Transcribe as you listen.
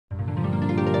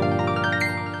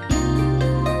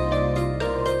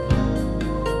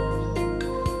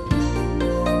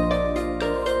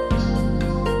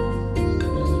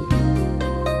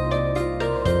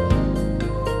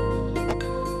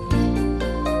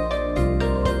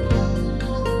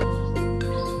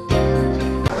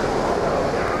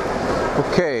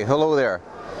Hello there.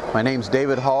 My name's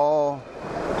David Hall.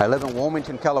 I live in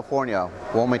Wilmington, California.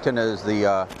 Wilmington is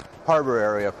the harbor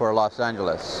area for Los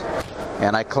Angeles.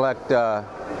 And I collect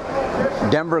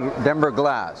Denver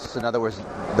glass. In other words,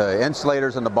 the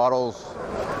insulators and the bottles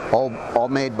all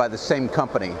made by the same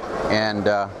company. And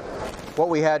what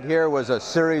we had here was a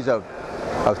series of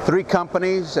 3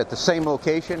 companies at the same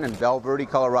location in Val Verde,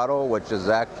 Colorado, which is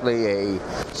actually a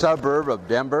suburb of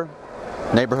Denver,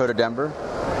 neighborhood of Denver.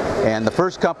 And the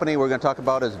first company we're going to talk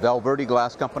about is Val Verde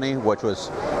Glass Company, which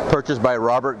was purchased by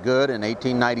Robert Good in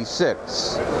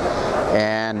 1896.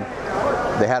 And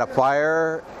they had a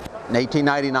fire in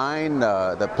 1899.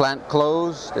 The plant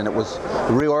closed and it was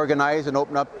reorganized and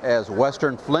opened up as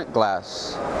Western Flint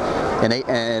Glass.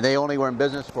 And they only were in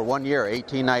business for 1 year,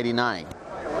 1899.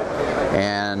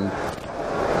 And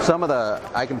some of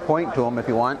I can point to them if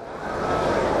you want.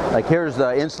 Like here's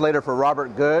the insulator for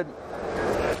Robert Good.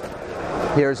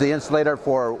 Here's the insulator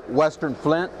for Western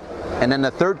Flint. And then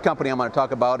the third company I'm going to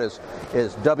talk about is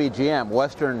WGM,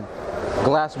 Western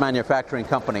Glass Manufacturing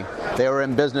Company. They were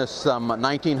in business from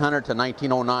 1900 to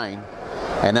 1909.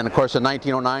 And then of course in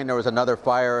 1909 there was another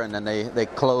fire and then they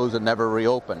closed and never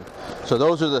reopened. So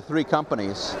those are the 3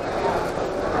 companies.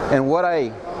 And what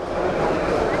I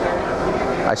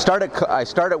started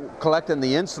collecting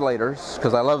the insulators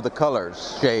because I love the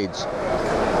colors, shades.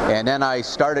 And then I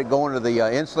started going to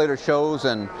the insulator shows,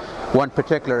 and one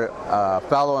particular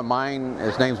fellow of mine,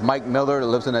 his name's Mike Miller, that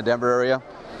lives in the Denver area.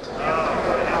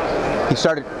 He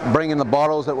started bringing the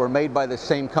bottles that were made by the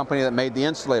same company that made the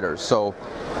insulators. So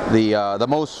the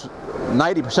most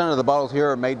 90% of the bottles here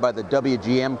are made by the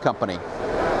WGM company.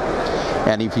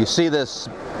 And if you see this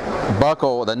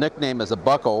buckle, the nickname is a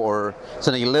buckle, or it's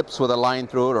an ellipse with a line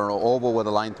through it, or an oval with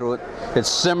a line through it. It's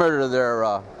similar to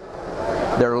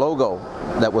their logo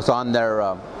that was on their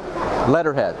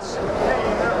letterheads.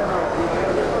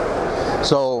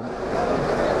 So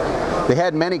they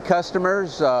had many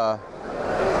customers. You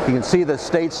can see the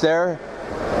states there.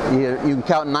 You can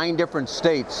count 9 different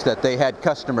states that they had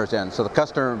customers in. So the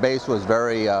customer base was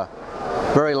very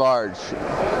large.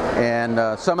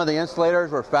 And some of the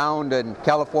insulators were found in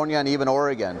California and even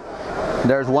Oregon.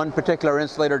 There's one particular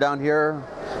insulator down here,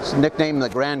 it's nicknamed the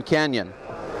Grand Canyon.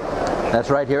 That's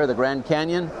right here, the Grand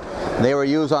Canyon. They were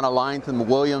used on a line from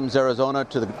Williams, Arizona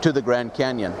to the Grand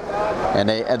Canyon. And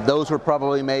those were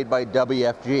probably made by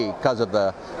WFG because of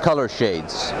the color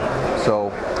shades.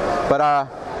 So, but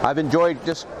I've enjoyed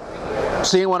just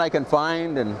seeing what I can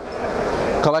find and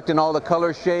collecting all the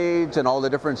color shades and all the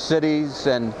different cities,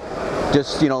 and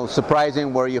just, you know,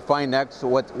 surprising where you find next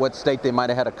what state they might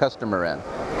have had a customer in.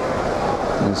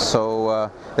 And so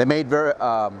they made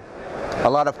a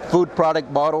lot of food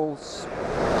product bottles,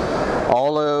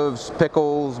 olives,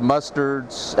 pickles,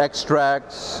 mustards,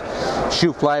 extracts,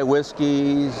 shoe fly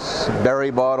whiskeys,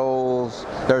 berry bottles.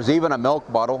 There's even a milk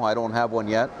bottle, I don't have one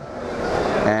yet,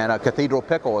 and a cathedral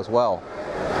pickle as well.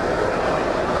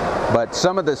 But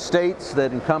some of the states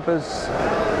that encompass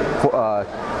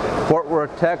Fort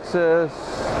Worth, Texas,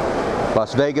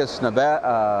 Las Vegas,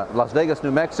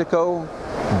 New Mexico,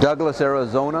 Douglas,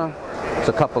 Arizona. There's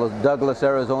a couple of Douglas,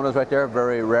 Arizonas right there,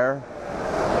 very rare.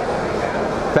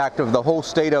 In fact, of the whole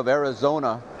state of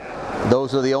Arizona,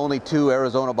 those are the only 2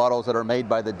 Arizona bottles that are made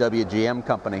by the WGM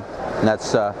company. And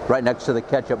that's right next to the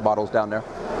ketchup bottles down there.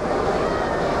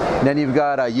 And then you've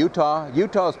got Utah.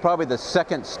 Utah is probably the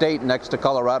 2nd state next to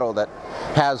Colorado that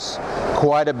has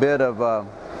quite a bit of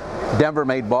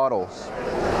Denver-made bottles.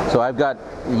 So I've got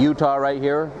Utah right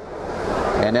here.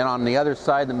 And then on the other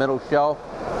side, the middle shelf,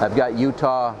 I've got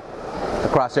Utah.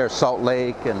 Across there, Salt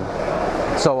Lake, and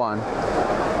so on.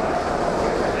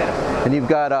 And you've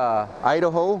got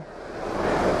Idaho.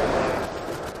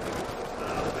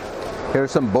 Here's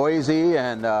some Boise,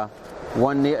 and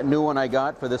one new one I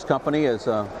got for this company is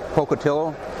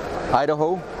Pocatello,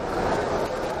 Idaho.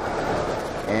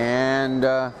 And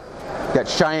got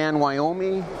Cheyenne,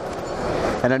 Wyoming.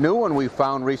 And a new one we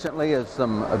found recently is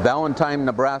some Valentine,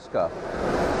 Nebraska.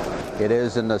 It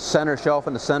is in the center shelf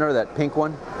in the center, that pink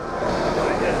one.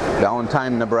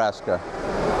 Valentine, Nebraska.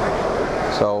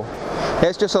 So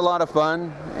it's just a lot of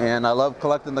fun, and I love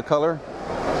collecting the color.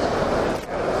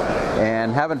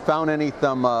 And haven't found any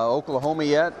from Oklahoma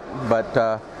yet, but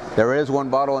there is one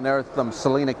bottle in there from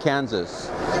Salina, Kansas.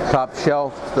 Top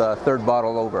shelf, the 3rd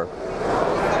bottle over.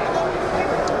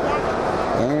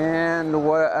 And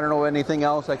I don't know anything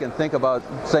else I can think about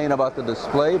saying about the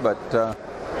display, but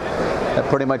that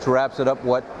pretty much wraps it up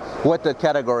what the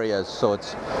category is. So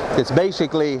it's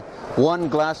basically one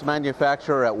glass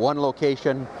manufacturer at one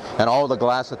location and all the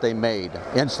glass that they made,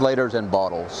 insulators and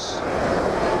bottles.